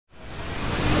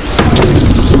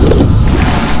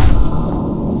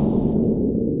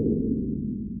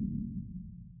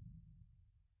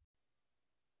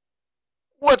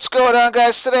What's going on,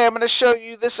 guys? Today I'm going to show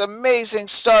you this amazing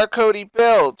Star Kodi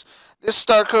build. This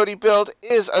Star Kodi build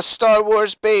is a Star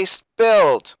Wars based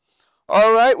build.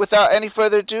 Alright, without any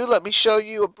further ado, let me show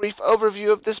you a brief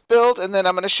overview of this build, and then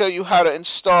I'm going to show you how to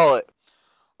install it.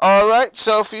 Alright,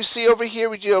 so if you see over here,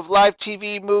 we do have live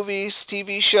TV, movies,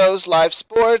 TV shows, live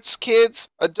sports, kids,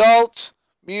 adult,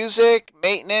 music,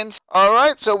 maintenance.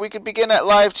 Alright, so we can begin at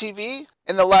live TV.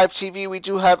 In the live TV, we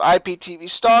do have IPTV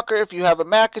Stalker. If you have a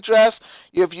MAC address,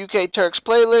 you have UK Turks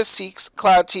Playlist, Seeks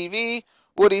Cloud TV,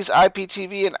 Woody's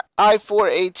IPTV, and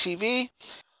i4A TV.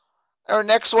 Our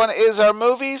next one is our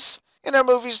movies. In our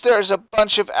movies, there's a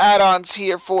bunch of add-ons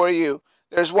here for you.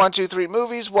 There's 123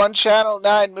 Movies, One Channel,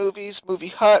 9 Movies, Movie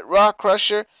Hut, Rock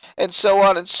Crusher, and so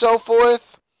on and so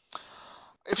forth.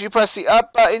 If you press the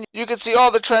up button, you can see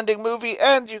all the trending movie,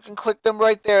 and you can click them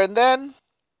right there and then.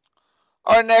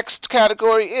 Our next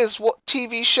category is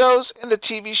TV shows. In the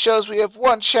TV shows, we have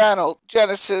One Channel,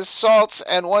 Genesis, Salts,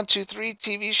 and 123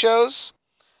 TV shows.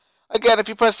 Again, if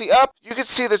you press the up, you can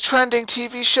see the trending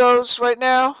TV shows right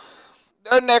now.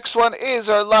 Our next one is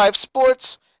our live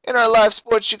sports. In our live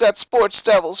sports, you got Sports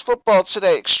Devils, Football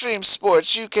Today, Extreme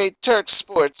Sports, UK Turks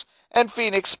Sports, and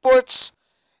Phoenix Sports.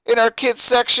 In our kids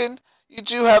section, you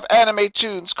do have Anime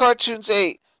Tunes, Cartoons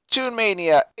 8, Toon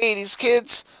Mania, 80s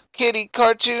Kids, Kitty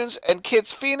Cartoons, and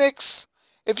Kids Phoenix.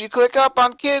 If you click up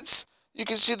on Kids, you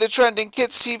can see the trending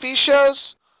Kids TV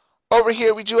shows. Over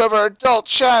here, we do have our adult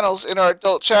channels. In our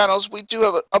adult channels, we do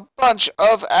have a bunch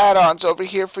of add-ons over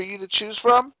here for you to choose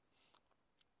from.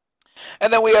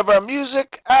 And then we have our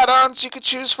music add-ons you can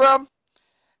choose from.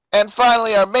 And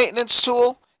finally, our maintenance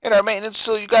tool. In our maintenance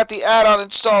tool, you got the add-on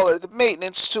installer, the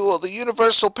maintenance tool, the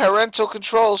universal parental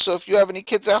control. So if you have any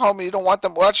kids at home and you don't want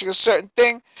them watching a certain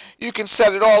thing, you can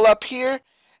set it all up here.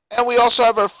 And we also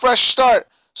have our fresh start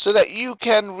so that you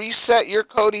can reset your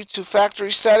Kodi to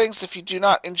factory settings if you do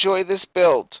not enjoy this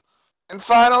build. And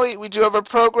finally, we do have our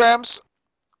programs,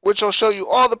 which will show you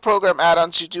all the program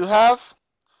add-ons you do have.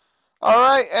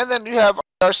 Alright, and then you have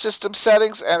our system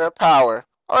settings and our power.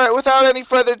 Alright, without any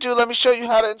further ado, let me show you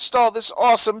how to install this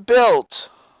awesome build.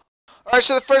 Alright,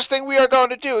 so the first thing we are going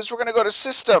to do is we're going to go to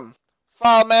System,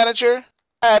 File Manager,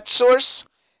 Add Source.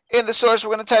 In the source,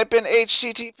 we're going to type in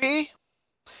http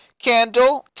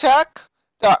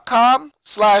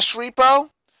candletech.com/repo.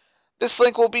 This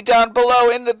link will be down below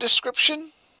in the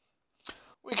description.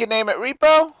 We can name it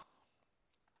repo.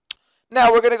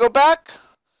 Now we're going to go back.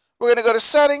 We're going to go to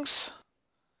Settings,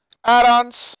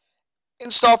 Add-ons,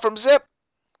 Install from Zip.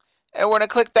 And we're going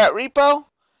to click that repo,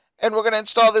 and we're going to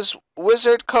install this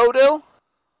wizard Kodi.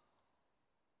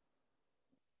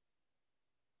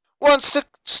 Once the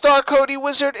Star Kodi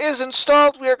wizard is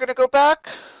installed, we are going to go back.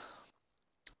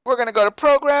 We're going to go to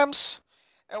Programs,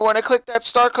 and we're going to click that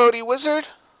Star Kodi wizard,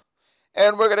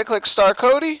 and we're going to click Star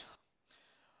Kodi.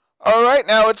 Alright,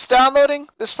 now it's downloading.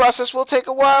 This process will take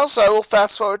a while, so I will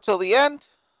fast forward till the end.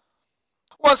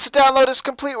 Once the download is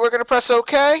complete, we're going to press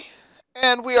OK.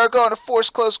 And we are going to force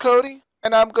close Kodi,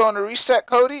 and I'm going to reset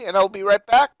Kodi, and I'll be right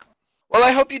back. Well,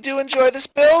 I hope you do enjoy this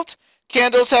build.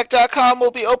 Candletech.com will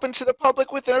be open to the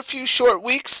public within a few short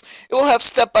weeks. It will have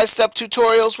step-by-step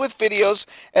tutorials with videos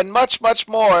and much, much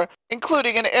more,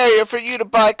 including an area for you to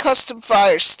buy custom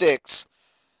fire sticks.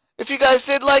 If you guys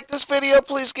did like this video,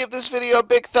 please give this video a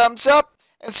big thumbs up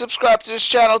and subscribe to this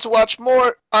channel to watch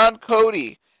more on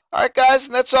Kodi. Alright guys,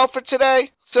 and that's all for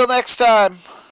today. Till next time.